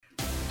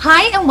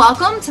Hi, and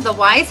welcome to the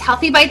Wise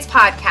Healthy Bites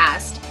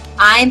podcast.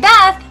 I'm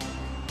Beth.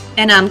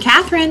 And I'm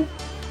Catherine.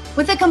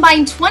 With a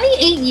combined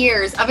 28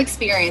 years of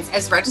experience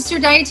as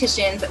registered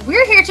dietitians,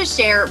 we're here to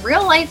share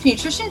real-life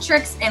nutrition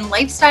tricks and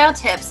lifestyle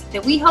tips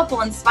that we hope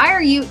will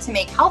inspire you to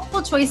make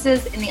healthful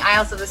choices in the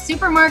aisles of the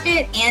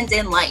supermarket and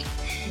in life.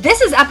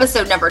 This is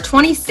episode number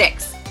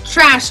 26,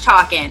 Trash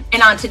Talkin'.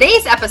 And on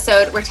today's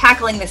episode, we're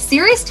tackling the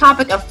serious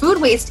topic of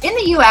food waste in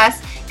the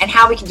U.S. and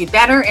how we can do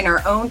better in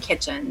our own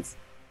kitchens.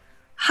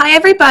 Hi,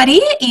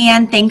 everybody,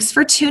 and thanks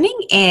for tuning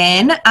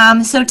in.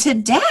 So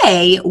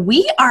today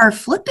we are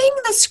flipping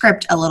the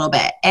script a little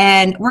bit,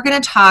 and we're going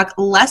to talk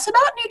less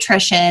about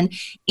nutrition,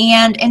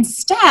 and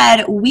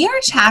instead we are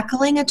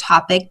tackling a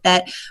topic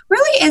that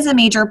really is a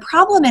major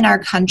problem in our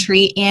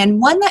country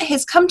and one that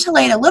has come to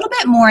light a little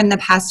bit more in the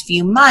past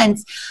few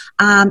months,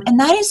 and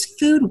that is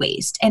food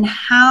waste and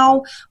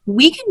how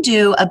we can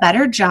do a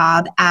better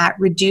job at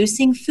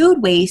reducing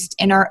food waste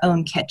in our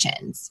own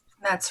kitchens.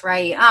 That's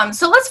right.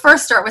 So let's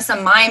first start with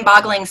some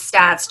mind-boggling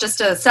stats just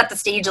to set the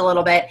stage a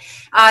little bit.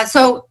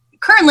 So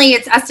currently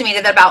it's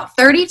estimated that about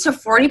 30 to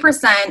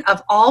 40%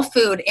 of all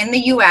food in the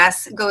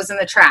U.S. goes in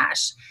the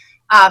trash.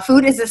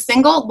 Food is the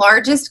single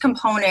largest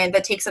component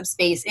that takes up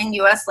space in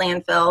U.S.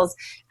 landfills.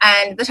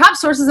 And the top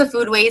sources of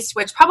food waste,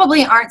 which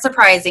probably aren't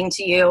surprising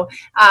to you,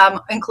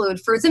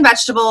 include fruits and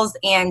vegetables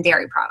and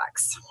dairy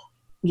products.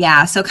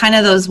 Yeah, so kind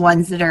of those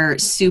ones that are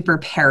super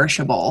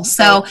perishable.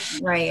 So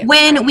right.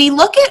 When we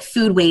look at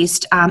food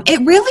waste,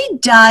 it really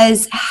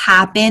does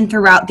happen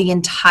throughout the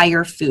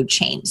entire food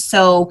chain.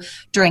 So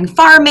during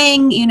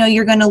farming,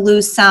 you're going to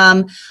lose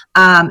some.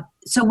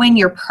 So when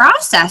you're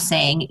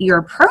processing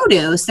your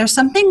produce, there's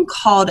something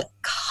called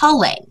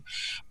culling.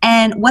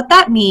 And what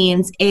that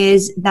means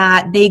is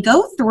that they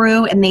go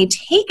through and they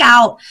take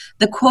out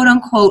the quote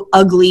unquote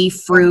ugly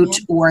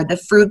fruit or the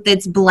fruit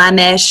that's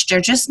blemished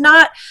or just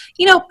not,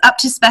 up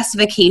to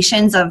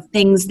specifications of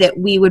things that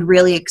we would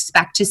really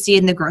expect to see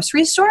in the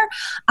grocery store.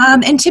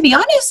 And to be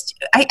honest,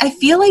 I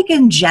feel like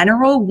in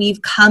general,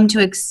 we've come to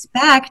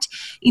expect,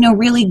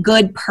 really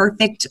good,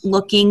 perfect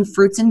looking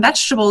fruits and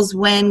vegetables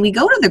when we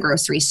go to the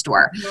grocery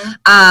store.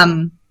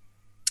 Mm-hmm.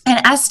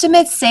 And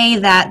estimates say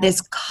that this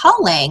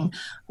culling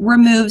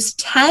removes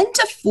 10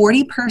 to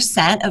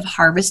 40% of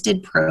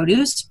harvested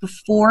produce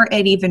before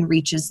it even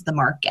reaches the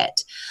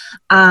market.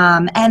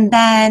 And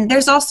then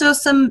there's also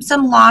some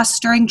loss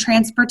during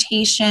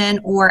transportation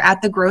or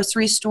at the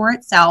grocery store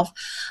itself.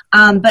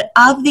 But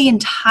of the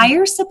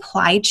entire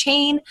supply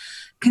chain,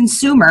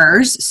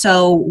 consumers,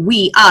 so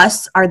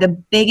us, are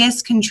the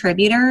biggest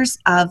contributors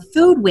of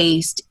food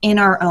waste in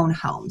our own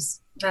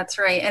homes. That's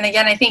right. And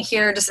again, I think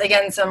here,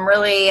 some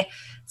really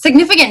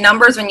significant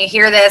numbers when you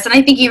hear this. And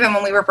I think even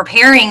when we were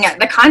preparing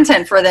the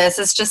content for this,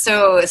 it's just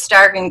so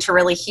staggering to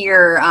really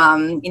hear,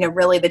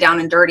 really the down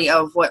and dirty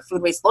of what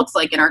food waste looks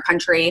like in our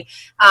country.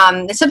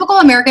 The typical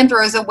American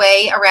throws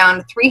away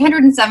around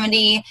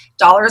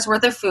 $370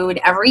 worth of food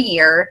every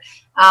year.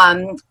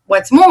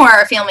 What's more,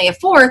 a family of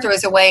four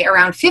throws away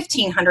around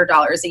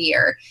 $1,500 a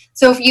year.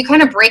 So if you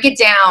kind of break it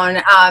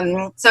down,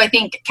 so I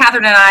think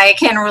Catherine and I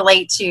can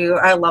relate to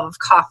our love of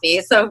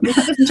coffee. So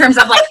in terms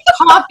of like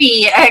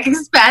coffee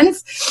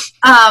expense.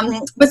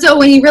 But so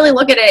when you really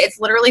look at it, it's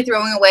literally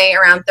throwing away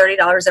around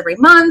 $30 every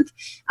month,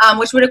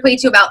 which would equate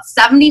to about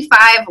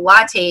 75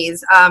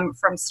 lattes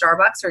from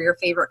Starbucks or your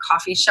favorite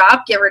coffee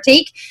shop, give or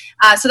take.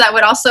 So that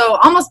would also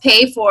almost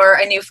pay for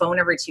a new phone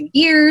every 2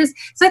 years.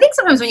 So I think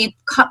sometimes when you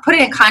put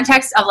it in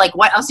context of like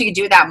what else you could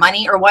do with that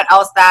money or what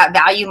else that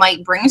value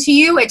might bring to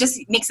you, it just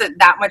makes it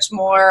that much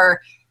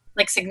more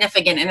like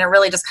significant, and it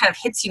really just kind of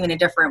hits you in a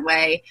different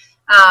way.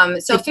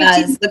 So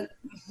 15.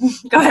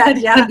 Go ahead.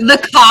 Yeah.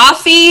 The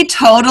coffee,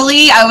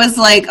 totally. I was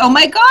like, oh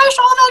my gosh,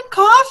 all that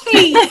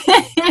coffee.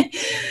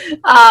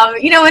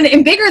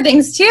 And bigger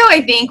things too,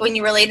 I think when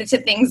you relate it to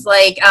things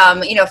like,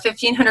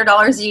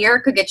 $1,500 a year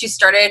could get you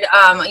started,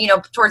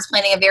 towards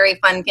planning a very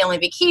fun family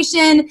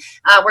vacation,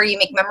 where you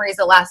make memories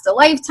that last a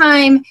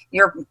lifetime,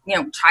 your,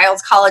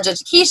 child's college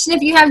education,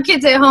 if you have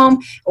kids at home,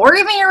 or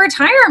even your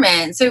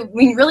retirement. So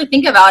when you really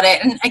think about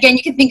it, and again,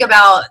 you can think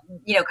about,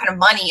 kind of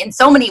money in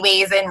so many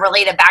ways and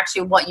relate it back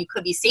to what you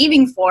could be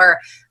saving for.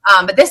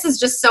 But this is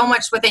just so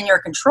much within your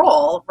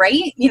control,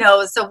 right?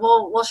 So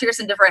we'll share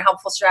some different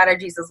helpful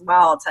strategies as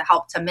well to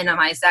help to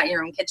minimize that in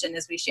your own kitchen,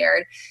 as we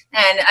shared.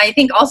 And I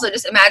think also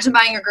just imagine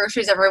buying your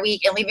groceries every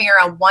week and leaving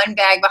around one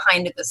bag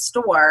behind at the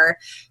store.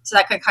 So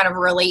that could kind of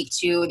relate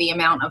to the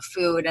amount of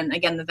food and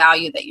again, the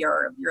value that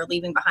you're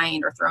leaving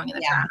behind or throwing in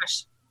the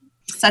trash.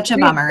 Such a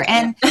bummer.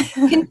 And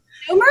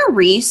consumer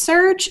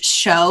research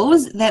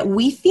shows that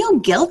we feel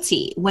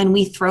guilty when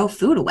we throw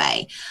food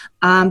away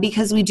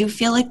because we do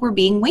feel like we're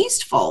being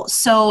wasteful.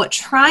 So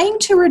trying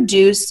to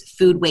reduce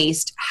food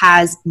waste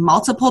has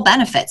multiple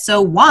benefits.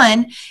 So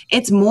one,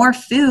 it's more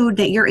food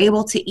that you're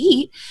able to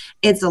eat.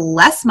 It's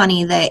less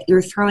money that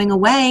you're throwing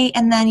away.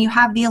 And then you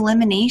have the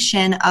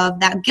elimination of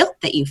that guilt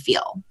that you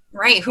feel.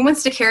 Right. Who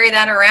wants to carry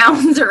that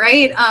around,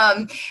 right?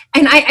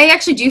 And I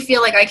actually do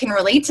feel like I can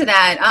relate to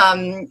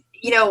that.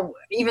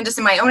 even just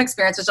in my own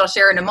experience, which I'll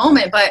share in a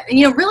moment. But,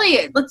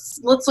 really, let's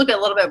look at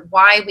a little bit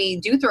why we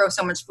do throw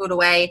so much food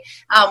away.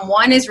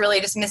 One is really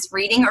just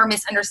misreading or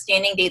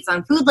misunderstanding dates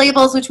on food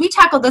labels, which we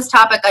tackled this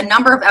topic a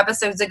number of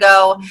episodes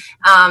ago.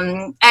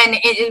 And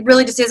it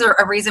really just is a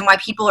reason why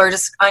people are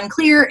just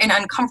unclear and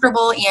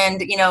uncomfortable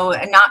and,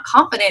 not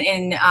confident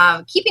in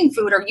keeping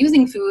food or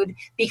using food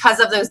because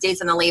of those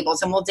dates on the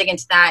labels. And we'll dig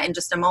into that in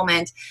just a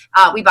moment.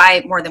 We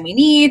buy more than we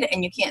need,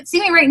 and you can't see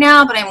me right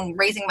now, but I'm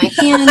raising my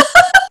hand.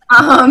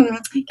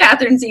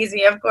 Catherine sees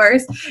me, of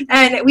course.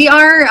 And we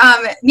are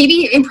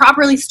maybe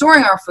improperly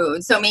storing our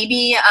food. So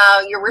maybe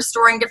we're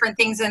storing different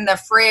things in the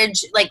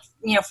fridge, like,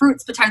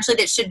 fruits potentially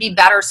that should be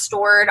better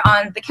stored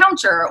on the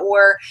counter,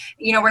 or,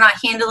 we're not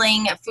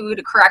handling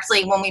food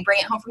correctly when we bring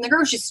it home from the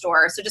grocery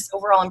store. So just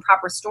overall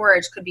improper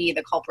storage could be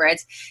the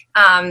culprit.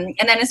 And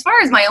then as far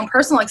as my own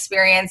personal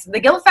experience, the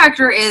guilt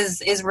factor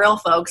is real,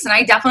 folks. And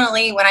I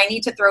definitely, when I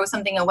need to throw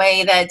something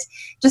away that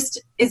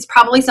just is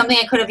probably something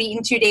I could have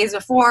eaten 2 days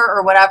before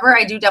or whatever,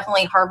 I do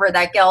definitely harbor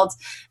that guilt.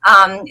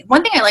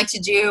 One thing I like to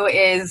do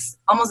is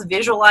almost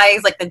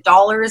visualize like the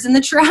dollars in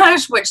the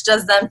trash, which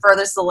does then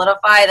further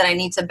solidify that I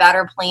need to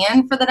better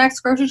plan for the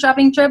next grocery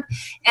shopping trip.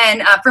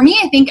 And for me,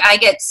 I think I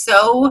get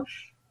so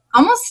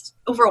almost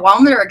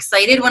overwhelmed or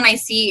excited when I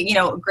see,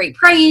 a great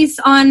price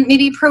on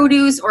maybe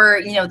produce,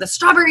 or, the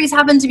strawberries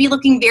happen to be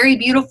looking very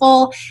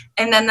beautiful.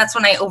 And then that's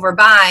when I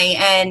overbuy,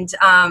 and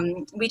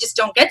we just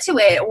don't get to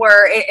it.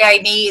 Or I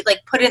may like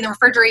put it in the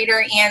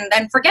refrigerator and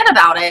then forget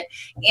about it.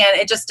 And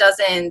it just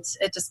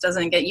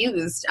doesn't get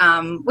used,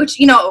 which,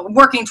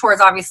 working towards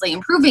obviously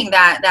improving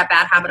that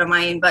bad habit of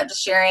mine, but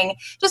just sharing,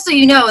 just so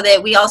you know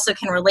that we also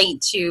can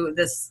relate to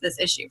this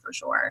issue for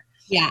sure.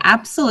 Yeah,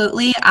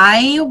 absolutely.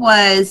 I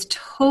was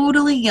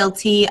totally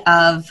guilty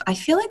of, I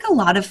feel like a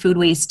lot of food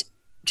waste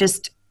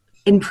just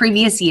in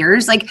previous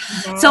years. Like,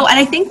 so, and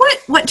I think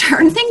what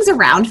turned things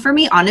around for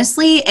me,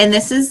 honestly, and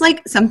this is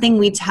like something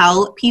we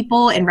tell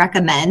people and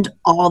recommend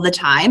all the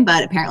time,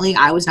 but apparently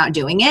I was not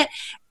doing it.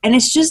 And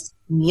it's just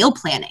meal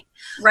planning.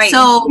 Right.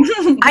 So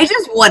I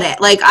just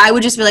wouldn't. Like, I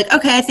would just be like,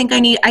 okay, I think I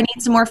need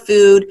some more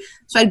food.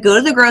 So I'd go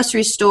to the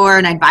grocery store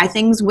and I'd buy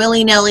things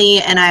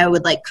willy-nilly, and I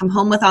would like come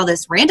home with all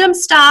this random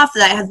stuff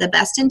that I had the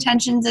best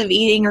intentions of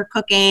eating or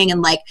cooking.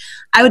 And like,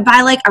 I would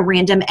buy like a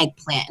random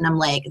eggplant, and I'm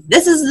like,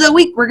 this is the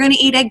week we're going to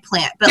eat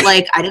eggplant. But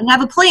like, I didn't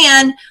have a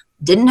plan,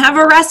 didn't have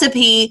a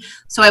recipe.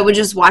 So I would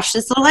just watch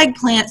this little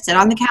eggplant sit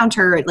on the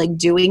counter, like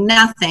doing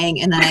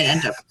nothing. And then I'd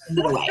end up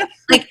putting it away.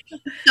 Like,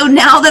 so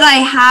now that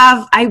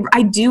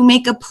I do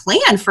make a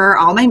plan for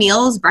all my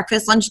meals,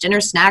 breakfast, lunch, dinner,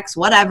 snacks,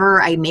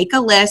 whatever. I make a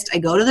list, I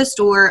go to the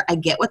store, I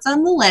get what's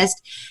on the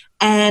list.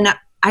 And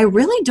I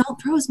really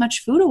don't throw as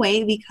much food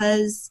away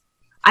because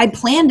I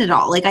planned it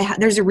all. Like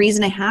there's a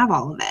reason I have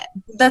all of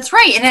it. That's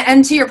right.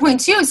 And to your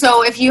point too.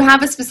 So if you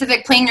have a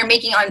specific plan you're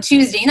making on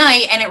Tuesday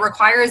night and it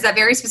requires that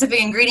very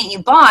specific ingredient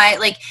you bought,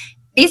 like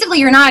basically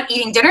you're not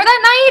eating dinner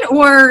that night,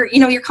 or,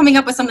 you're coming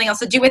up with something else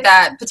to do with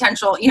that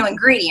potential,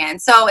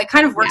 ingredient. So it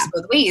kind of works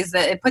both ways,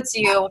 that it puts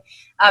you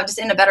just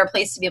in a better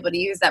place to be able to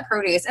use that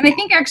produce. And I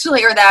think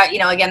actually, or that,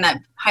 again, that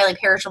highly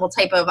perishable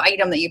type of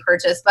item that you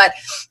purchase. But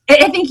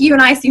I think you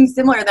and I seem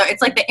similar, though.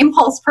 It's like the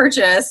impulse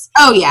purchase.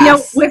 Oh, yeah.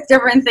 With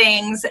different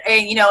things.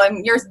 And,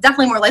 and you're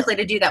definitely more likely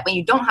to do that when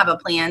you don't have a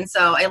plan.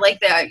 So I like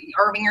that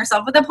arming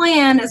yourself with a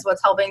plan is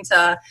what's helping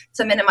to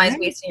minimize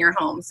waste in your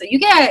home. So you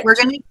get... We're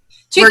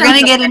going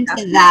to get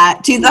into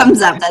that. 2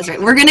 thumbs up. That's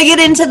right. We're going to get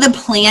into the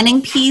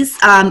planning piece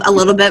a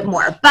little bit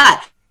more.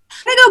 But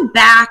I'm going to go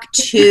back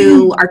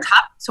to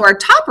our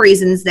top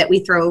reasons that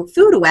we throw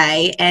food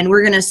away. And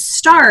we're going to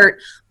start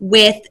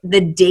with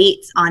the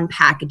dates on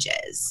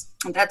packages.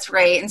 That's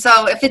right. And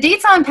so if the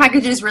dates on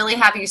packages really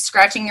have you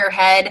scratching your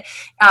head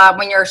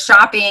when you're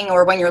shopping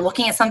or when you're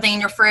looking at something in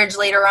your fridge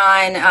later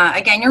on,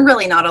 again, you're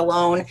really not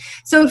alone.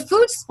 So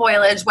food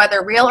spoilage,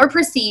 whether real or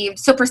perceived,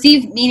 so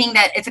perceived meaning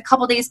that it's a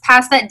couple days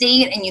past that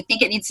date and you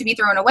think it needs to be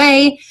thrown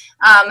away,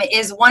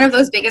 is one of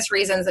those biggest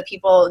reasons that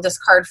people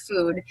discard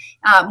food.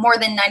 More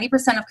than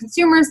 90% of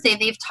consumers say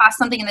they've tossed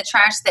something in the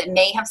trash that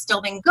may have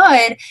still been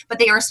good, but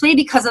they were swayed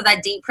because of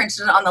that date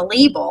printed on the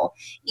label.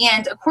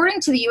 And according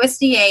to the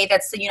USDA,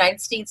 that's the United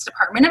States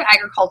Department of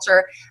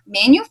Agriculture,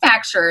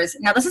 manufacturers,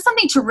 now this is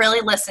something to really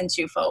listen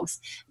to,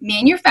 folks.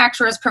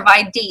 Manufacturers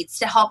provide dates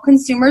to help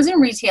consumers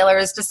and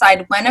retailers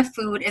decide when a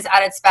food is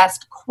at its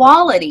best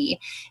quality.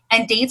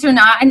 And dates are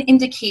not an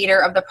indicator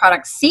of the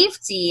product's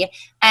safety,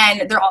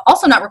 and they're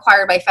also not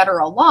required by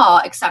federal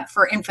law except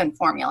for infant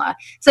formula.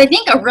 So I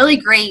think a really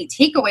great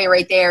takeaway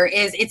right there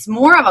is it's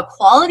more of a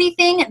quality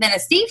thing than a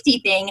safety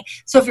thing.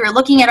 So if you're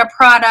looking at a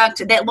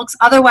product that looks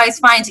otherwise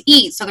fine to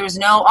eat, so there's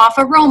no off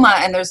aroma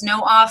and there's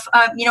no off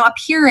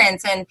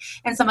appearance and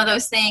some of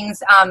those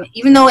things,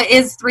 even though it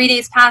is 3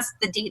 days past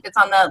the date that's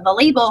on the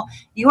label,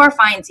 you are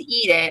fine to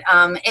eat it.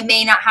 It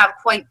may not have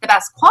quite the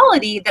best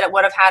quality that it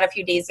would have had a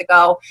few days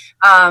ago,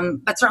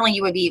 but certainly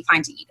you would be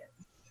fine to eat it.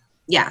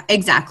 Yeah,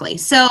 exactly.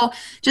 So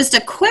just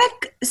a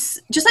quick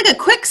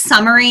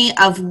summary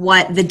of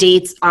what the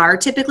dates are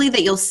typically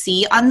that you'll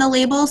see on the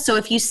label. So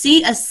if you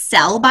see a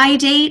sell by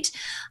date,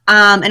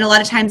 And a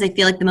lot of times I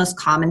feel like the most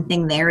common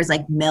thing there is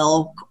like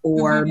milk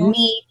or Mm-hmm.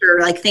 meat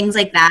or like things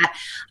like that.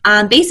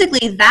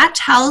 Basically, that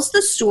tells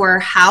the store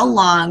how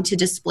long to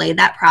display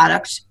that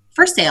product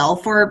for sale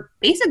for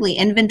basically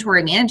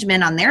inventory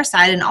management on their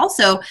side, and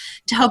also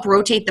to help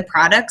rotate the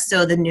products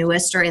so the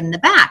newest are in the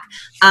back.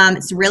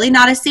 It's really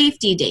not a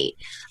safety date.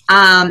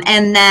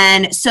 And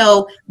then,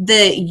 so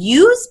the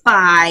use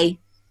by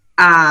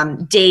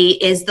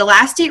date is the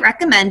last date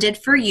recommended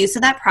for use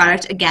of that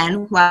product,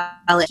 again, while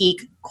at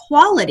peak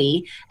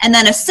quality. And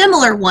then a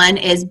similar one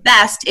is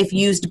best if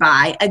used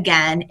by,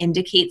 again,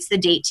 indicates the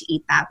date to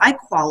eat that by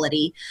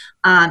quality.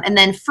 And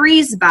then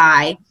freeze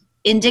by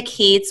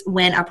indicates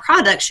when a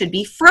product should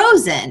be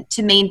frozen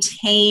to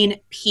maintain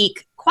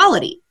peak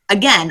quality.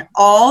 Again,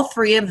 all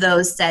three of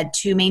those said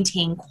to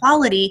maintain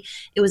quality.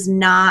 It was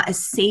not a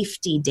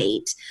safety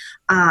date.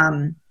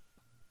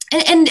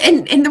 And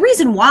the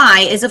reason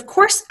why is, of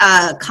course,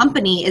 a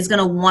company is going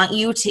to want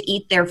you to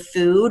eat their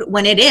food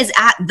when it is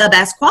at the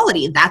best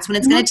quality. That's when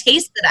it's going to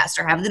taste the best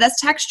or have the best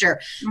texture.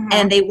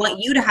 And they want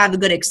you to have a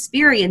good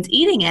experience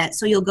eating it,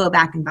 so you'll go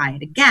back and buy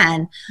it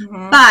again.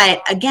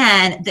 But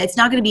again, it's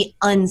not going to be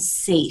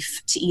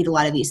unsafe to eat a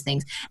lot of these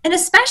things. And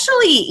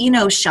especially,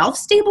 shelf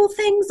stable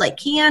things like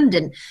canned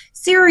and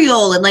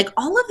cereal and like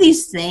all of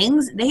these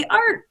things, they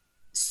are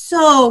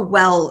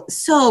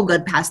so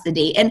good past the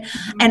date. And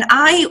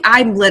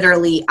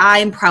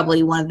I'm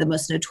probably one of the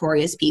most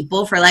notorious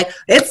people for like,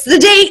 it's the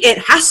date, it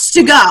has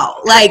to go.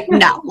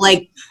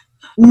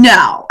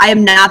 No, I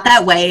am not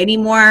that way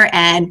anymore.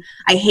 And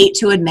I hate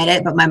to admit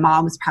it, but my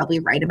mom was probably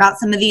right about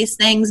some of these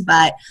things,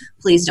 but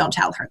please don't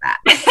tell her that.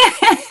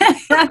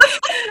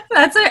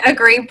 That's a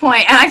great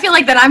point. And I feel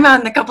like that I'm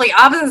on the complete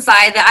opposite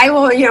side, that I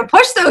will,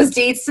 push those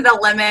dates to the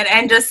limit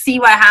and just see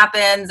what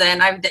happens.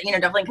 And I've,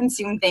 definitely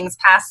consumed things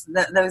past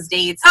those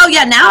dates. Oh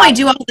yeah. Now I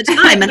do all the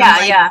time. And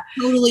I'm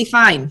totally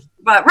fine.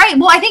 But right.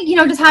 Well, I think,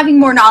 just having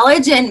more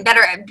knowledge and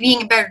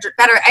being better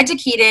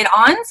educated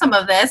on some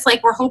of this,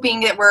 like we're hoping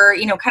that we're,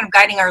 kind of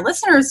guiding our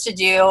listeners to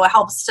do,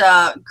 helps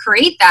to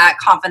create that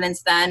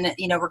confidence then,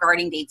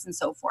 regarding dates and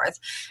so forth.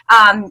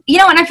 And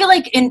I feel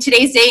like in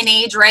today's day and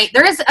age, right,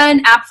 there is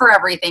an app for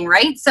everything,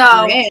 right? So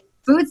right.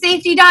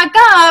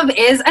 Foodsafety.gov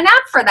is an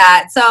app for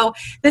that. So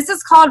this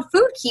is called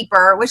Food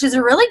Keeper, which is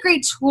a really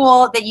great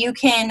tool that you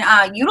can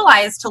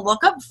utilize to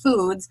look up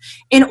foods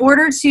in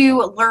order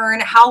to learn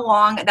how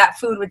long that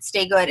food would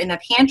stay good in the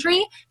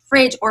pantry,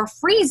 fridge, or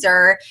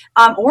freezer,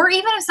 or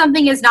even if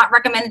something is not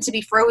recommended to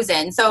be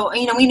frozen. So,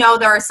 we know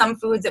there are some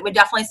foods that would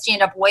definitely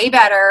stand up way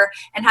better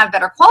and have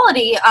better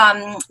quality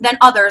than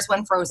others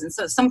when frozen.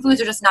 So some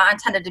foods are just not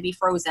intended to be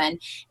frozen.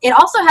 It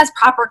also has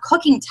proper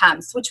cooking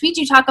temps, which we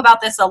do talk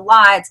about this a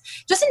lot,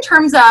 just in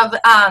terms of,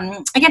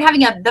 again,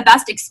 having the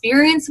best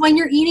experience when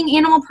you're eating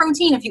animal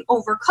protein. If you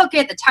overcook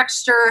it, the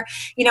texture,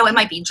 it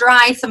might be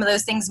dry. Some of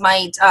those things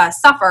might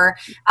suffer.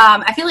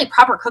 I feel like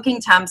proper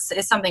cooking temps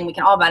is something we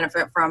can all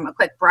benefit from a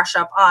quick brush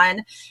up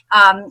on,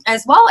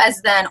 as well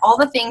as then all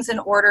the things in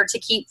order to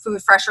keep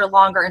food fresher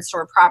longer and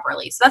stored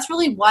properly. So that's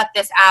really what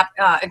this app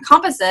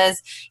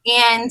encompasses.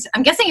 And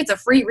I'm guessing it's a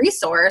free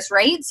resource,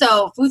 right?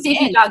 So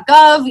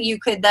foodsafety.gov, you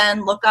could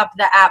then look up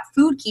the app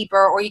Food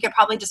Keeper, or you could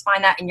probably just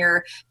find that in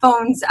your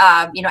phone's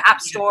app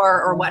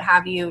store or what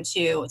have you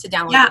to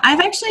download. Yeah, I've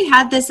actually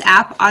had this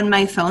app on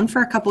my phone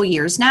for a couple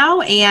years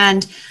now,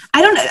 and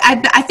I don't know,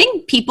 I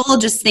think people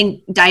just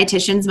think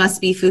dietitians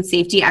must be food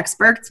safety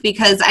experts,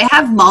 because I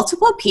have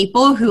multiple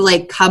people who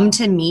like come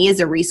to me as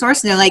a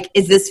resource and they're like,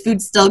 is this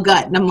food still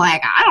good? And I'm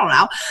like, I don't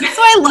know.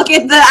 So I look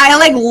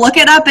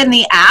it up in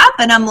the app,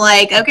 and I'm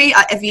like, okay,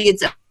 if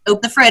it's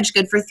open the fridge,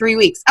 good for 3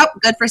 weeks. Oh,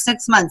 good for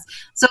 6 months.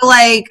 So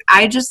like,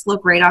 I just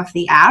look right off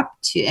the app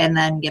and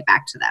then get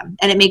back to them.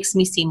 And it makes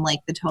me seem like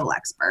the total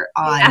expert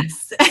on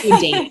food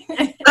date.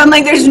 I'm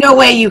like, there's no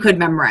way you could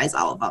memorize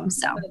all of them.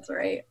 So that's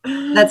right.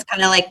 That's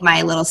kind of like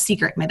my little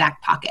secret in my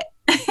back pocket.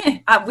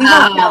 We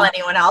won't tell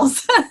anyone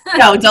else.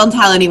 No, don't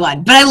tell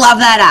anyone. But I love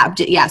that app.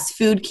 Yes,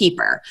 Food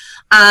Keeper.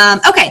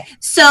 Okay,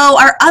 so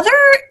our other,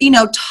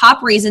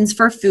 top reasons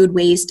for food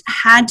waste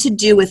had to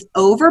do with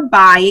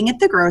overbuying at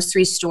the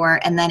grocery store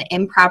and then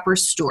improper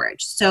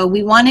storage. So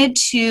we wanted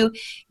to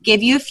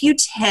give you a few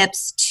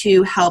tips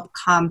to help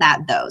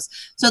combat those.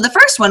 So the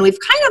first one we've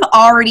kind of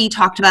already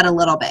talked about a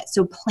little bit.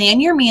 So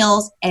plan your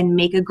meals and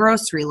make a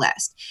grocery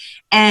list.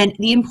 And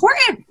the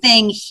important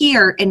thing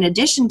here, in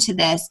addition to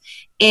this,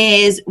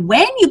 is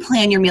when you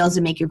plan your meals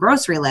and make your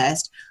grocery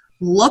list,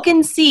 look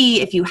and see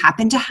if you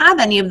happen to have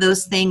any of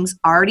those things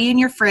already in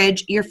your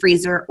fridge, your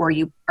freezer, or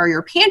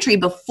your pantry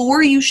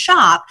before you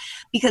shop,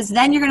 because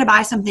then you're going to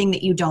buy something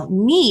that you don't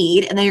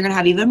need, and then you're going to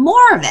have even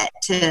more of it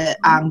to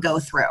go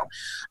through.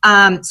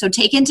 So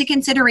take into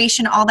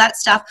consideration all that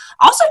stuff.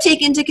 Also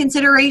take into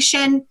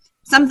consideration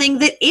something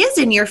that is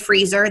in your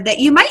freezer that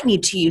you might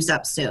need to use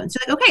up soon. So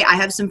like, okay, I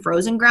have some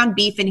frozen ground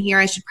beef in here.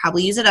 I should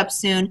probably use it up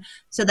soon.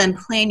 So then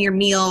plan your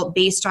meal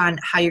based on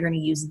how you're going to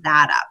use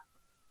that up.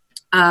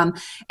 And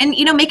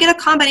make it a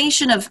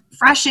combination of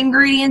fresh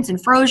ingredients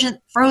and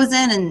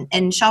frozen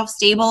and shelf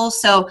stable.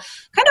 So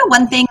kind of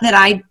one thing that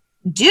I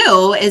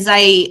do is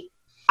I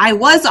I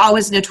was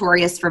always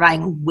notorious for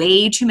buying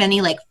way too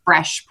many like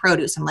fresh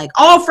produce. I'm like,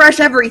 all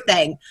fresh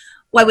everything.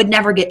 Well, I would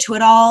never get to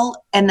it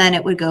all, and then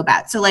it would go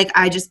bad. So like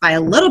I just buy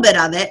a little bit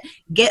of it,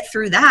 get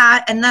through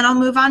that, and then I'll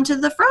move on to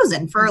the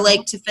frozen for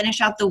like to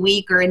finish out the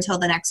week or until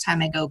the next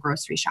time I go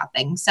grocery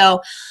shopping.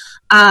 So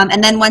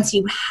and then once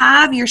you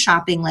have your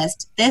shopping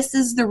list, this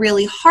is the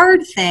really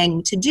hard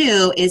thing to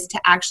do, is to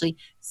actually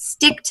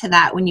stick to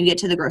that when you get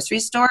to the grocery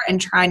store and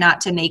try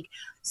not to make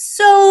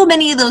so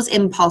many of those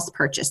impulse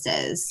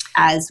purchases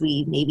as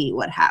we maybe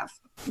would have.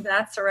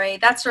 That's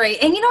right. That's right.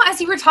 And, you know, as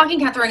you were talking,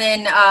 Catherine,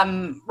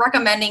 and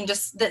recommending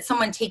just that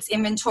someone takes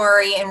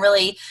inventory and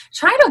really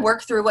try to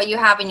work through what you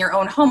have in your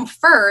own home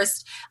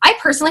first. I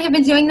personally have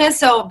been doing this.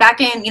 So back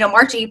in,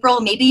 March,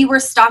 April, maybe you were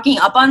stocking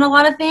up on a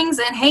lot of things.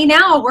 And hey,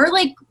 now we're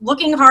like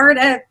looking hard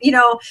at,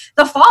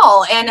 the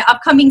fall and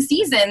upcoming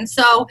season.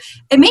 So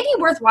it may be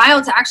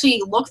worthwhile to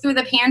actually look through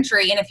the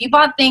pantry. And if you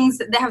bought things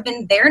that have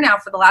been there now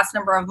for the last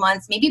number of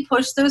months, maybe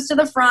push those to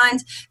the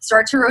front,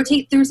 start to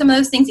rotate through some of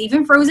those things,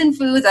 even frozen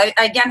foods.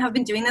 I again have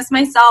been doing this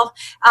myself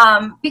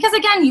because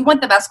again, you want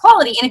the best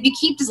quality, and if you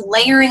keep just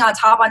layering on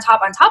top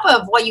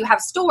of what you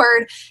have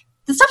stored,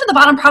 the stuff at the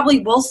bottom probably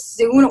will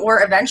soon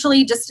or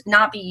eventually just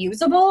not be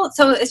usable.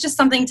 So it's just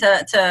something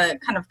to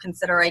kind of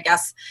consider, I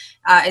guess,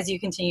 as you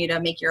continue to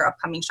make your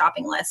upcoming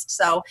shopping list.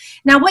 So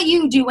now what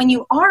you do when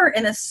you are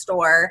in a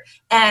store,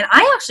 and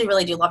I actually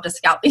really do love to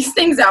scout these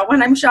things out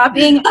when I'm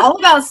shopping, all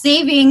about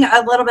saving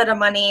a little bit of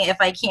money if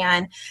I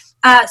can.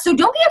 So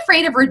don't be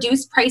afraid of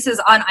reduced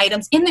prices on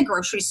items in the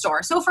grocery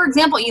store. So for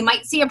example, you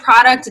might see a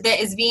product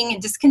that is being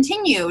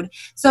discontinued.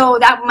 So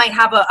that might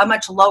have a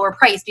much lower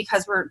price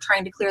because we're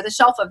trying to clear the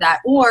shelf of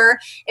that. Or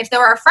if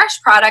there are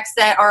fresh products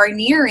that are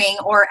nearing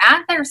or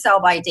at their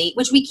sell-by date,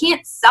 which we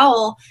can't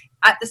sell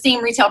at the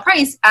same retail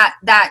price at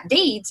that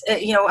date,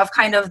 of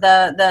kind of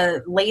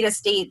the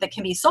latest date that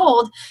can be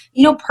sold,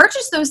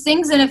 purchase those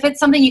things. And if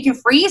it's something you can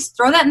freeze,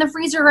 throw that in the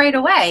freezer right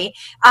away.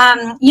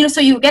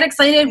 So you get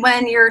excited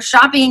when you're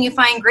shopping, you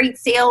find great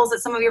sales at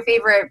some of your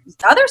favorite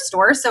other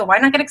stores. So why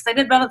not get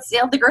excited about a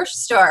sale at the grocery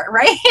store,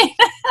 right?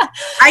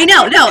 I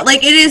know, no,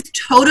 like it is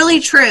totally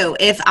true.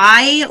 If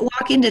I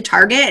walk into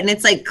Target and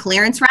it's like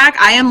clearance rack,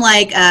 I am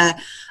like a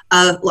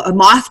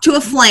moth to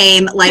a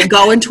flame, like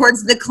going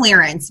towards the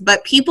clearance.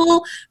 But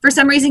people, for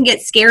some reason,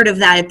 get scared of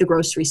that at the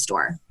grocery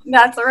store.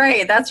 That's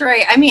right. That's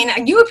right. I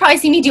mean, you would probably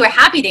see me do a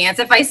happy dance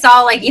if I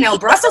saw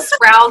Brussels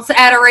sprouts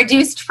at a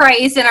reduced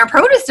price in our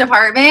produce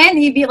department.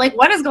 You'd be like,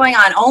 what is going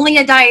on? Only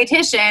a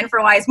dietitian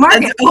for Wise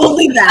Market.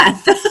 Only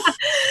that.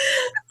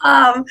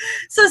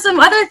 So some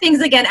other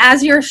things, again,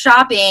 as you're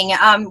shopping,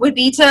 would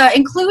be to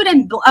include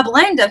a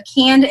blend of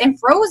canned and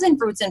frozen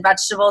fruits and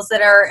vegetables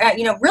that are,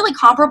 really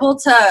comparable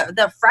to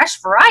the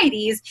fresh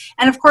varieties.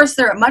 And of course,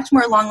 they're much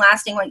more long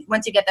lasting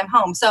once you get them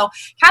home. So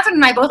Catherine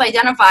and I both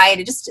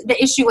identified just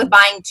the issue with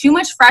buying too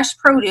much fresh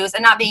produce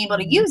and not being able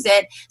to use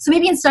it. So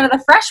maybe instead of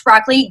the fresh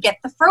broccoli, get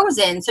the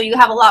frozen. So you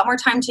have a lot more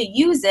time to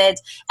use it.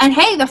 And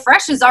hey, the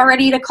fresh is all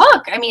ready to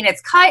cook. I mean,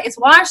 it's cut, it's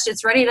washed,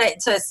 it's ready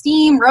to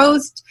steam,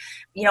 roast,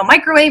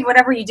 microwave,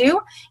 whatever you do.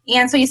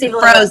 And so you save a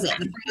little bit.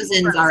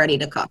 Frozen's already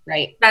to cook,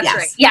 right? That's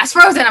right. Yes,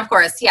 frozen, of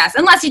course. Yes,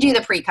 unless you do the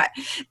pre-cut.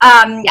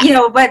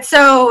 Yeah. But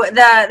so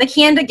the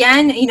canned,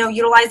 again,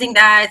 utilizing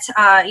that,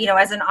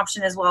 as an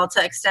option as well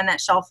to extend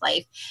that shelf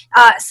life.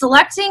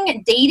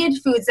 Selecting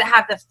dated foods that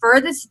have the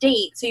furthest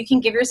date so you can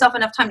give yourself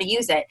enough time to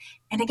use it.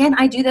 And again,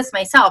 I do this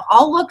myself.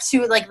 I'll look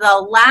to like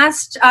the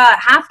last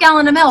half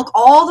gallon of milk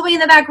all the way in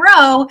the back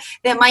row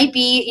that might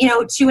be,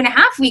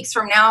 2.5 weeks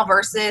from now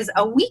versus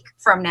a week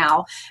from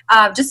now,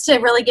 just to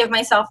really give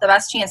myself the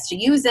best chance to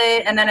use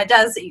it. And then it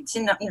does,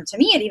 to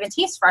me, it even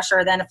tastes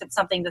fresher than if it's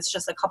something that's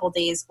just a couple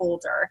days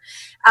older.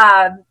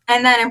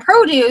 And then in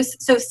produce,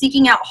 so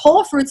seeking out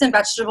whole fruits and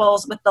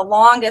vegetables with the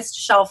longest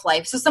shelf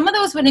life. So some of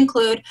those would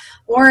include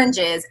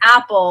oranges,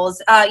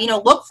 apples,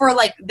 look for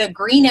like the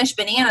greenish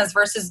bananas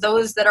versus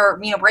those that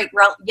are bright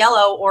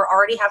yellow or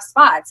already have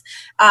spots.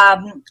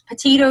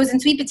 Potatoes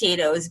and sweet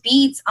potatoes,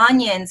 beets,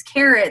 onions,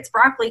 carrots,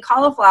 broccoli,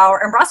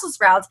 cauliflower, and Brussels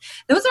sprouts.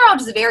 Those are all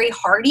just very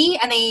hardy,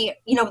 and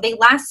they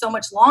last so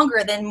much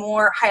longer than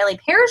more highly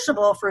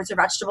perishable fruits or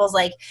vegetables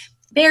like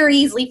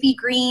berries, leafy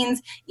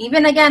greens,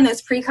 even again,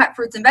 those pre-cut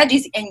fruits and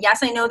veggies. And yes,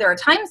 I know they're a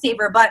time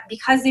saver, but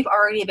because they've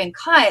already been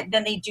cut,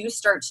 then they do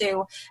start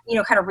to,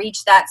 kind of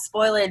reach that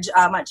spoilage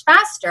much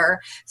faster.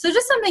 So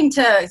just something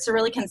to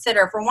really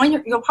consider. For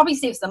one, you'll probably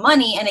save some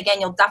money. And again,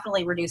 you'll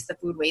definitely reduce the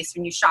food waste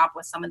when you shop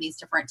with some of these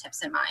different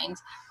tips in mind.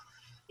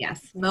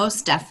 Yes,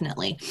 most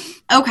definitely.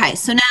 Okay,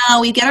 so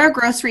now we get our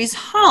groceries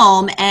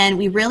home and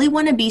we really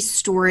want to be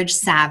storage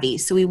savvy.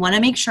 So we want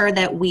to make sure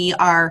that we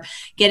are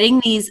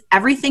getting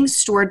everything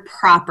stored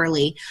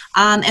properly.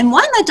 And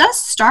one that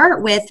does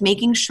start with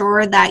making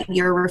sure that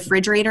your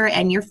refrigerator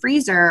and your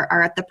freezer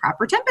are at the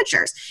proper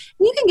temperatures.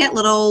 And you can get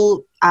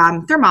little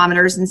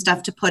thermometers and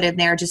stuff to put in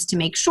there just to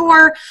make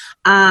sure.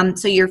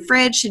 So your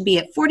fridge should be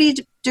at 40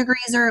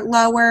 degrees or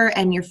lower,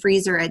 and your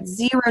freezer at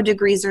 0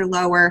 degrees or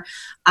lower.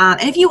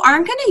 And if you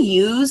aren't going to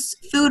use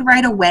food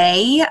right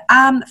away,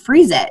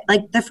 freeze it.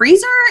 Like, the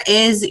freezer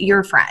is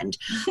your friend.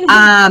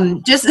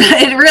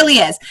 It really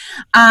is.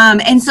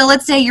 And so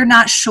let's say you're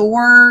not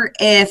sure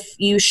if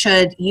you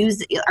should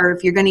use it, or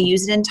if you're going to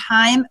use it in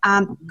time,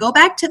 go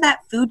back to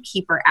that Food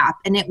Keeper app,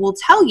 and it will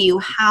tell you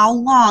how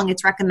long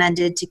it's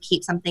recommended to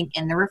keep something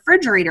in the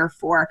refrigerator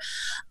for.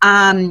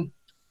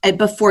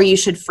 Before you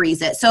should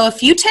freeze it. So a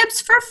few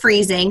tips for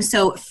freezing.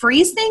 So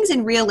freeze things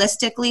in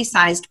realistically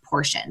sized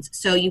portions.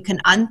 So you can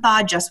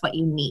unthaw just what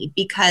you need,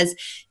 because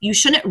you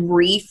shouldn't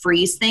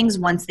refreeze things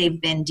once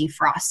they've been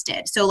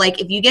defrosted. So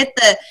like if you get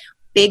the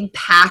big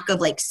pack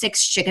of like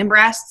 6 chicken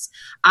breasts,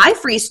 I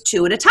freeze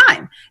 2 at a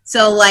time.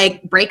 So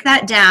like break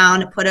that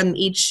down, put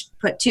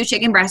 2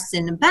 chicken breasts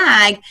in a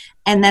bag,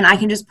 and then I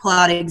can just pull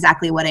out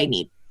exactly what I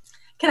need.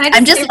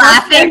 I'm just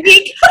laughing.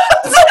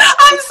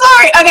 I'm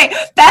sorry. Okay,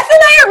 Beth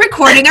and I are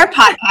recording our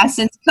podcast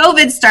since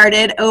COVID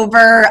started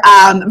over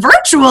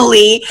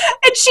virtually,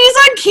 and she's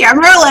on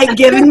camera like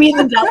giving me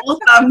the double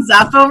thumbs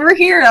up over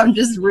here. I'm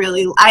just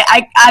really,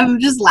 I'm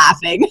just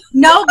laughing.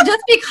 No,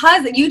 just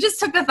because you just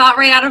took the thought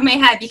right out of my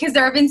head, because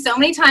there have been so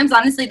many times,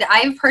 honestly, that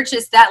I've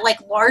purchased that like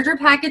larger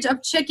package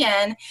of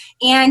chicken,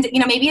 and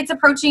maybe it's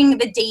approaching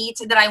the date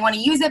that I want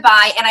to use it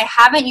by, and I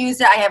haven't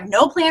used it. I have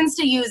no plans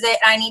to use it,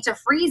 and I need to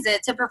freeze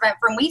it to prevent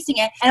from wasting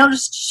it, and I'll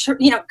just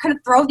kind of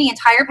throw the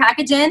entire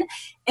package in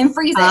and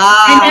freeze it.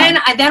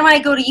 And then when I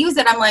go to use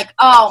it, I'm like,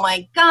 oh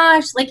my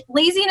gosh, like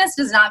laziness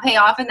does not pay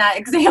off in that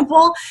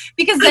example,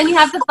 because then you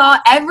have to thaw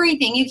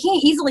everything. You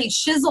can't easily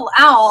chisel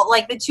out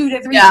like the 2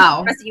 to 3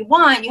 that you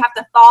want. You have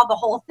to thaw the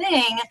whole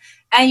thing,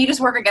 and you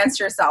just work against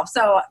yourself.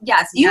 So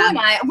yes, you and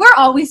I, we're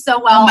always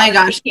so well. Oh my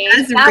gosh,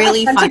 that's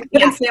really fun.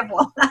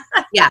 Example.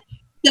 Yeah.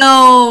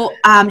 So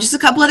just a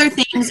couple other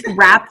things.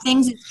 Wrap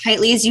things as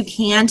tightly as you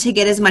can to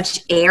get as much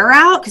air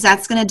out, because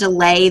that's going to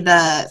delay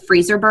the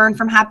freezer burn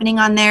from happening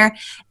on there.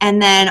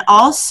 And then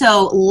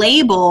also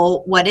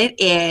label what it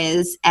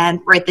is and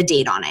write the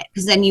date on it,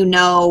 because then you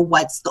know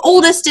what's the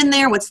oldest in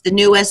there, what's the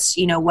newest,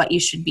 what you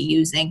should be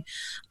using.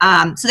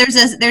 So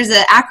there's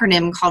an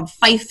acronym called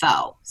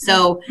FIFO.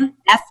 So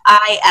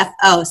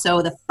FIFO.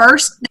 So the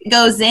first that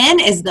goes in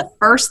is the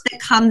first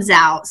that comes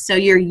out. So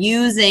you're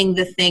using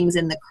the things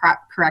in the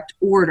correct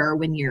order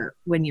when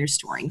you're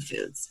storing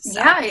foods. So.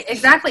 Yeah,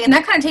 exactly. And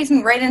that kind of takes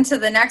me right into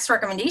the next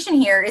recommendation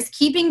here, is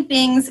keeping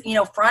things,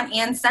 front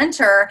and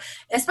center,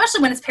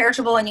 especially when it's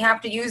perishable and you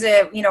have to use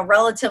it,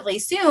 relatively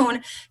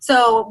soon.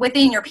 So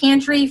within your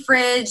pantry,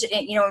 fridge,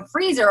 and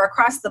freezer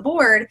across the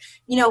board,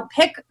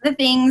 pick the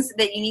things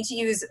that you need to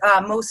use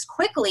most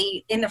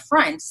quickly in the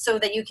front, so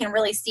that you can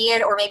really see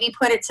it, or maybe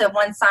put it to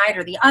one side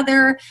or the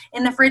other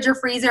in the fridge or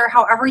freezer,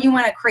 however you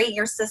want to create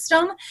your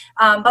system.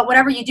 But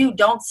whatever you do,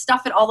 don't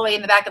stuff it all the way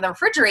in the back of the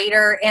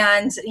refrigerator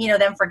and,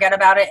 then forget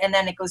about it, and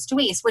then it goes to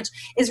waste, which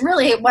is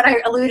really what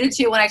I alluded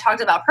to when I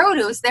talked about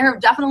produce. There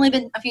have definitely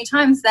been a few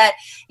times that,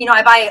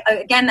 I buy,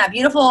 again, that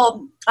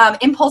beautiful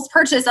impulse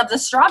purchase of the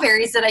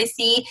strawberries that I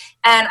see,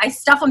 and I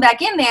stuff them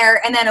back in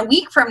there, and then a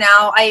week from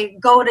now I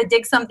go to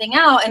dig something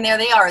out, and there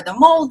they are, the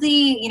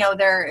moldy,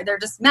 they're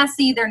just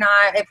messy, they're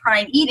not a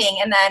prime eating,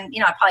 and then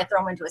I'd probably throw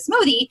them into a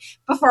smoothie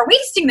before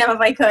wasting them if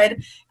I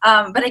could.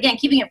 But again,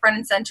 keeping it front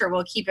and center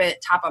will keep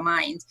it top of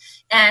mind.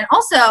 And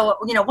also,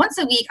 once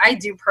a week, I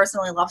do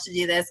personally love to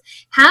do this,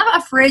 have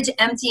a fridge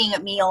emptying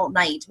meal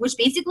night, which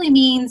basically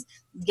means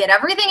get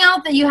everything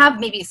out that you have,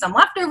 maybe some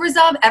leftovers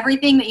of,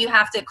 everything that you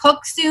have to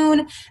cook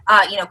soon,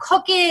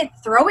 cook it,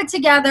 throw it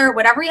together,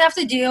 whatever you have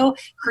to do,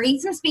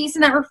 create some space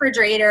in that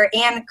refrigerator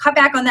and cut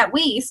back on that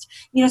waste.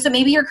 So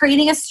maybe you're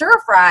creating a stir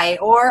fry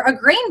or a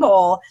grain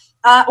bowl,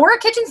 or a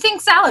kitchen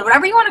sink salad,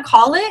 whatever you want to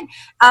call it.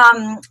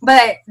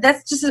 But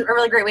that's just a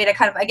really great way to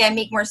kind of, again,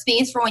 make more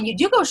space for when you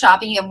do go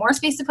shopping. You have more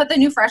space to put the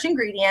new fresh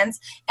ingredients,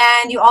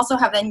 and you also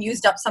have then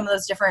used up some of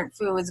those different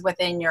foods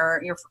within your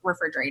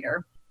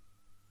refrigerator.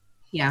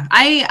 Yeah,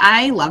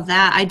 I love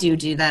that. I do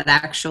that,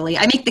 actually.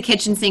 I make the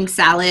kitchen sink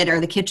salad or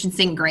the kitchen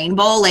sink grain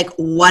bowl, like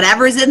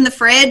whatever's in the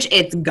fridge,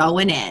 it's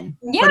going in.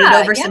 Yeah, put it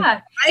over some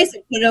rice,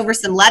 and put it over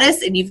some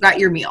lettuce, and you've got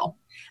your meal.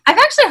 I've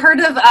actually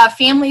heard of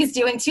families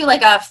doing too,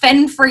 like a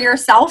fend for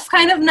yourself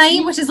kind of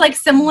night, which is like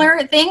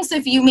similar thing. So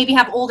if you maybe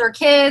have older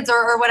kids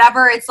or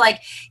whatever, it's like,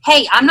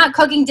 hey, I'm not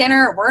cooking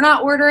dinner. We're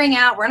not ordering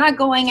out. We're not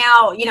going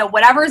out.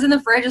 Whatever's in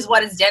the fridge is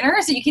what is dinner.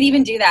 So you can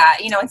even do that,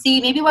 and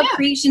see maybe what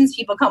creations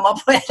people come up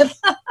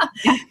with.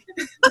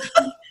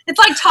 It's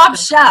like Top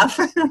Chef.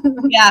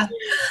 Yeah.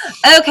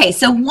 Okay.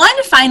 So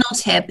one final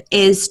tip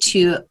is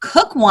to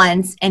cook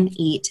once and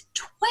eat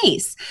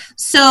twice.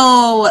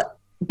 So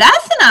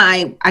Beth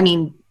and I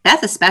mean,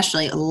 Beth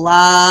especially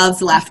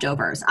loves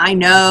leftovers. I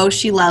know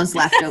she loves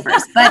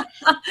leftovers. But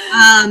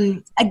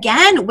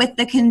again, with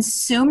the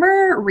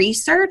consumer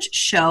research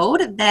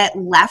showed that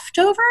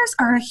leftovers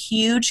are a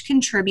huge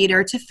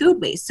contributor to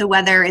food waste. So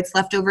whether it's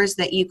leftovers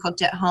that you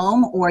cooked at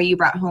home or you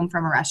brought home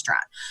from a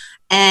restaurant.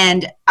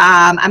 And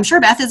I'm sure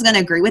Beth is going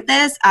to agree with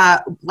this.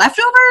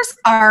 Leftovers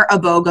are a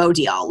BOGO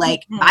deal.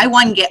 Like buy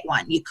one, get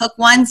one. You cook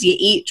once, you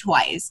eat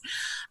twice.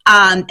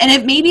 And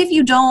if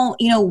you don't,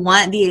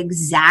 want the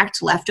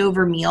exact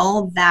leftover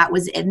meal that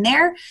was in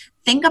there,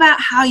 think about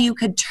how you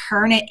could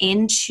turn it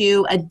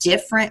into a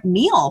different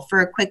meal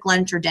for a quick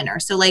lunch or dinner.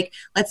 So like,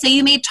 let's say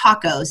you made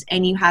tacos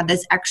and you had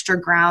this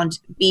extra ground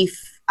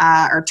beef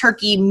or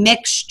turkey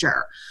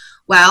mixture.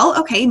 Well,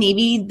 okay,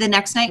 maybe the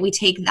next night we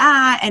take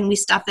that and we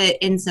stuff it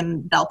in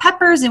some bell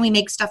peppers and we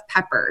make stuffed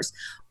peppers.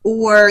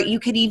 Or you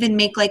could even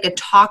make like a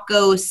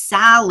taco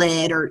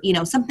salad or,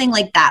 something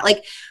like that.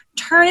 Like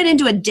turn it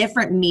into a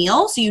different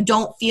meal so you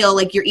don't feel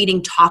like you're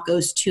eating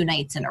tacos 2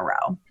 nights in a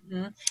row.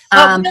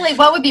 Really,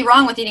 what would be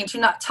wrong with eating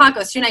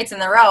tacos 2 nights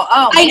in a row?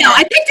 Oh, I know.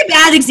 I picked a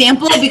bad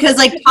example because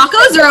like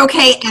tacos are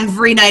okay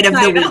every night of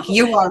the week.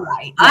 You are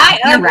right. Yeah,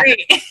 I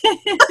agree. Right.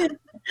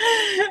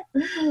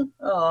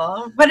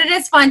 Oh, but it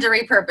is fun to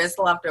repurpose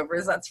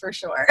leftovers, that's for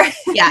sure.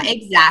 Yeah,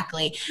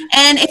 exactly.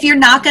 And if you're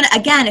not going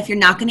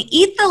to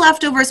eat the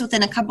leftovers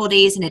within a couple of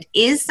days and it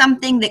is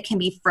something that can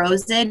be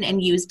frozen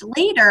and used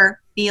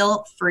later,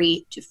 feel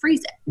free to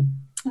freeze it.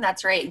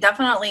 That's right.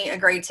 Definitely a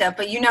great tip.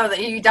 But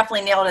that you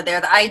definitely nailed it there.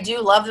 That I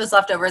do love those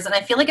leftovers, and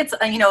I feel like it's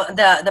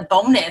the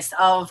bonus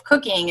of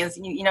cooking is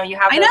you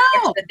have those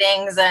extra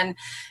things, and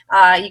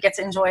you get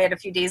to enjoy it a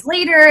few days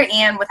later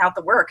and without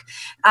the work.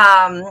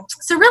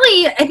 So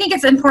really, I think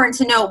it's important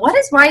to know what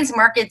is Wise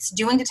Markets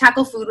doing to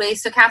tackle food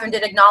waste. So Catherine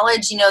did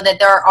acknowledge that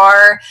there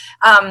are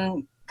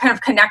kind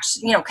of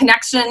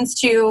connections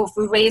to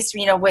food waste,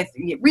 with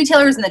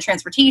retailers and the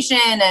transportation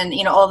and,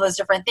 all those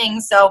different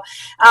things. So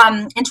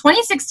in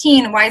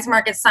 2016, Wise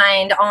Markets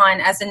signed on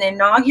as an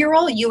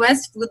inaugural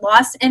U.S. Food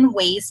Loss and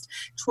Waste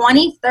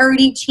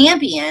 2030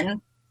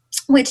 champion,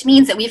 which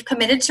means that we've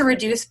committed to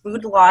reduce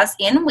food loss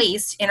and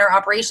waste in our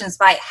operations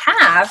by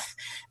half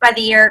by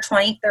the year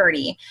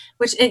 2030,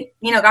 which I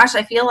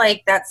feel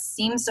like that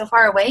seems so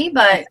far away,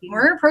 but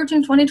we're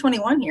approaching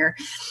 2021 here.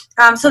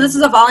 So this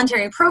is a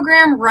voluntary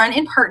program run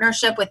in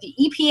partnership with the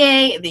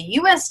EPA, the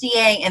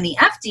USDA, and the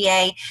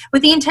FDA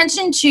with the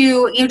intention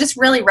to, just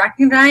really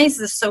recognize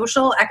the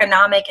social,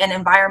 economic, and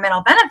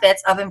environmental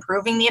benefits of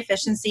improving the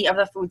efficiency of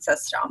the food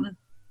system.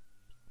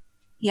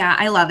 Yeah,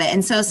 I love it.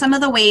 And so some of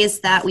the ways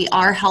that we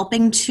are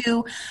helping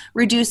to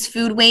reduce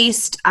food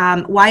waste,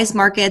 Wise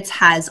Markets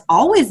has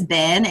always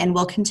been and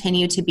will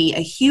continue to be a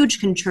huge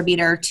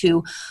contributor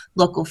to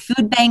local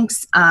food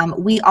banks.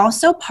 We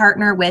also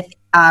partner with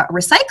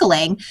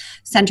recycling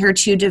center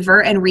to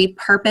divert and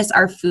repurpose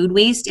our food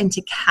waste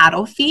into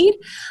cattle feed.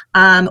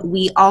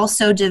 We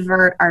also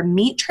divert our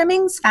meat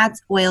trimmings,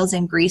 fats, oils,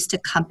 and grease to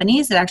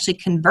companies that actually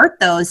convert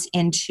those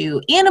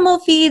into animal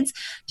feeds,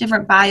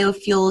 different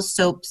biofuels,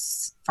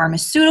 soaps,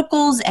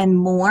 pharmaceuticals, and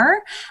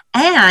more.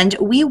 And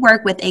we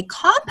work with a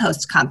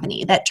compost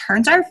company that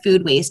turns our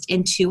food waste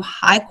into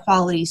high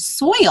quality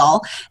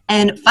soil.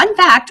 And fun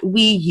fact,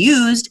 we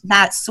used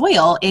that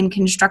soil in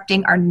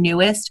constructing our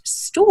newest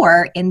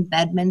store in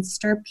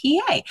Bedminster,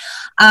 PA.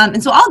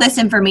 And so all this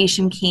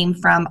information came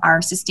from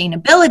our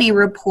sustainability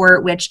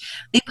report, which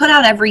they put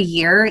out every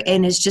year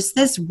and is just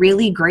this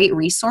really great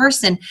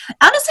resource. And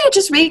honestly, it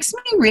just makes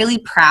me really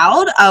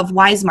proud of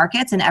Wise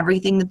Markets and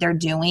everything that they're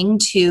doing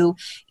to,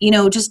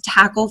 just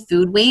tackle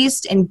food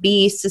waste and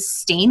be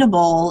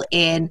sustainable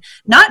in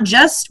not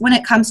just when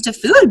it comes to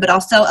food, but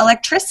also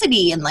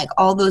electricity and like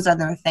all those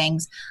other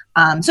things.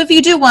 So if you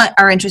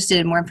are interested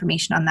in more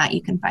information on that,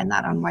 you can find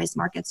that on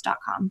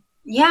wisemarkets.com.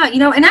 Yeah,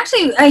 and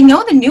actually, I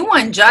know the new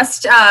one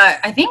just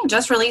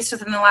released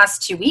within the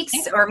last 2 weeks,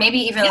 or maybe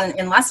even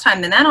in less time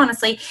than that,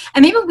 honestly.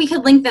 And maybe we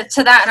could link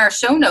to that in our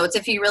show notes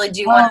if you really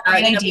do want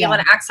to be able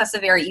to access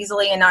it very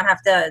easily and not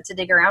have to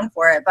dig around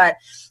for it. But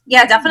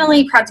yeah,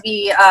 definitely proud to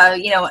be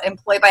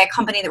employed by a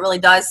company that really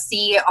does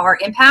see our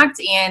impact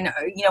and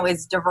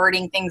is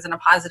diverting things in a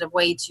positive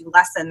way to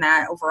lessen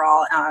that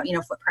overall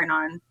footprint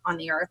on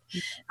the earth.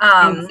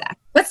 Exactly.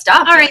 Good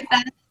stuff. All right,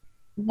 Beth.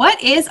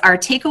 What is our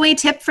takeaway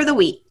tip for the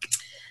week?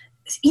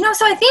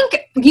 So I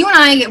think you and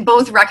I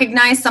both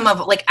recognize some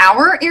of like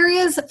our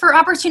areas for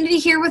opportunity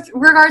here with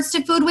regards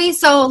to food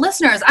waste. So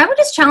listeners, I would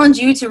just challenge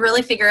you to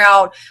really figure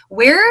out,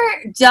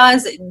 where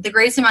does the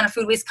greatest amount of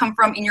food waste come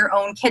from in your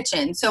own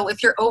kitchen? So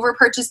if you're over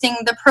purchasing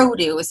the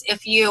produce,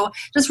 if you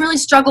just really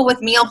struggle with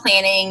meal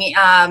planning,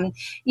 or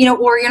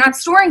you're not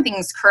storing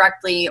things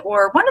correctly,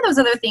 or one of those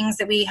other things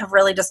that we have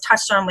really just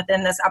touched on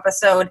within this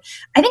episode,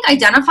 I think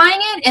identifying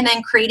it and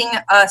then creating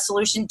a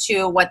solution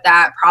to what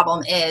that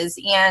problem is,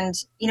 and,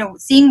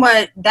 seeing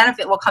what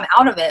benefit will come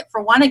out of it.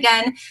 For one,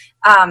 again,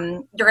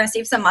 you're going to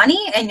save some money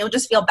and you'll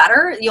just feel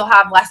better. You'll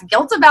have less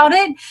guilt about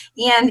it.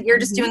 And you're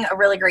just doing a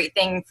really great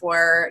thing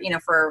for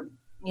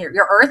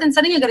your earth, and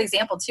setting a good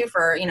example too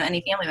for,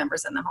 any family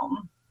members in the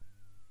home.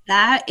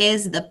 That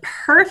is the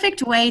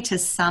perfect way to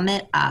sum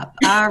it up.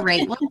 All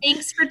right. Well,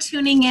 thanks for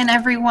tuning in,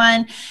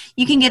 everyone.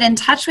 You can get in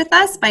touch with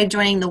us by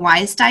joining the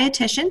Wise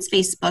Dietitians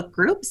Facebook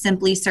group.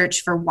 Simply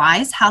search for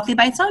Wise Healthy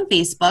Bites on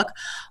Facebook,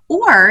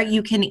 or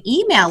you can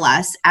email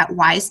us at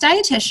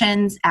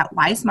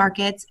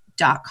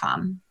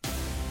wisedietitians@wisemarkets.com.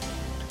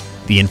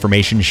 The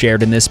information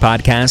shared in this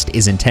podcast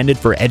is intended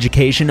for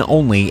education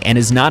only and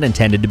is not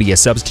intended to be a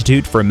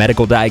substitute for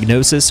medical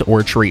diagnosis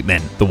or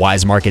treatment. The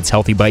Wise Markets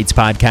Healthy Bites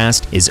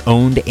podcast is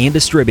owned and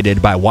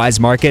distributed by Wise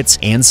Markets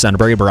and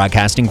Sunbury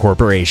Broadcasting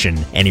Corporation.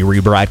 Any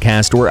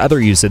rebroadcast or other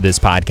use of this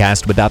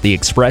podcast without the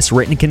express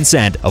written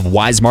consent of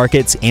Wise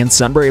Markets and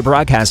Sunbury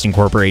Broadcasting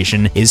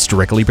Corporation is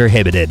strictly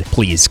prohibited.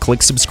 Please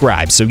click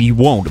subscribe so you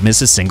won't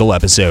miss a single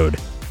episode.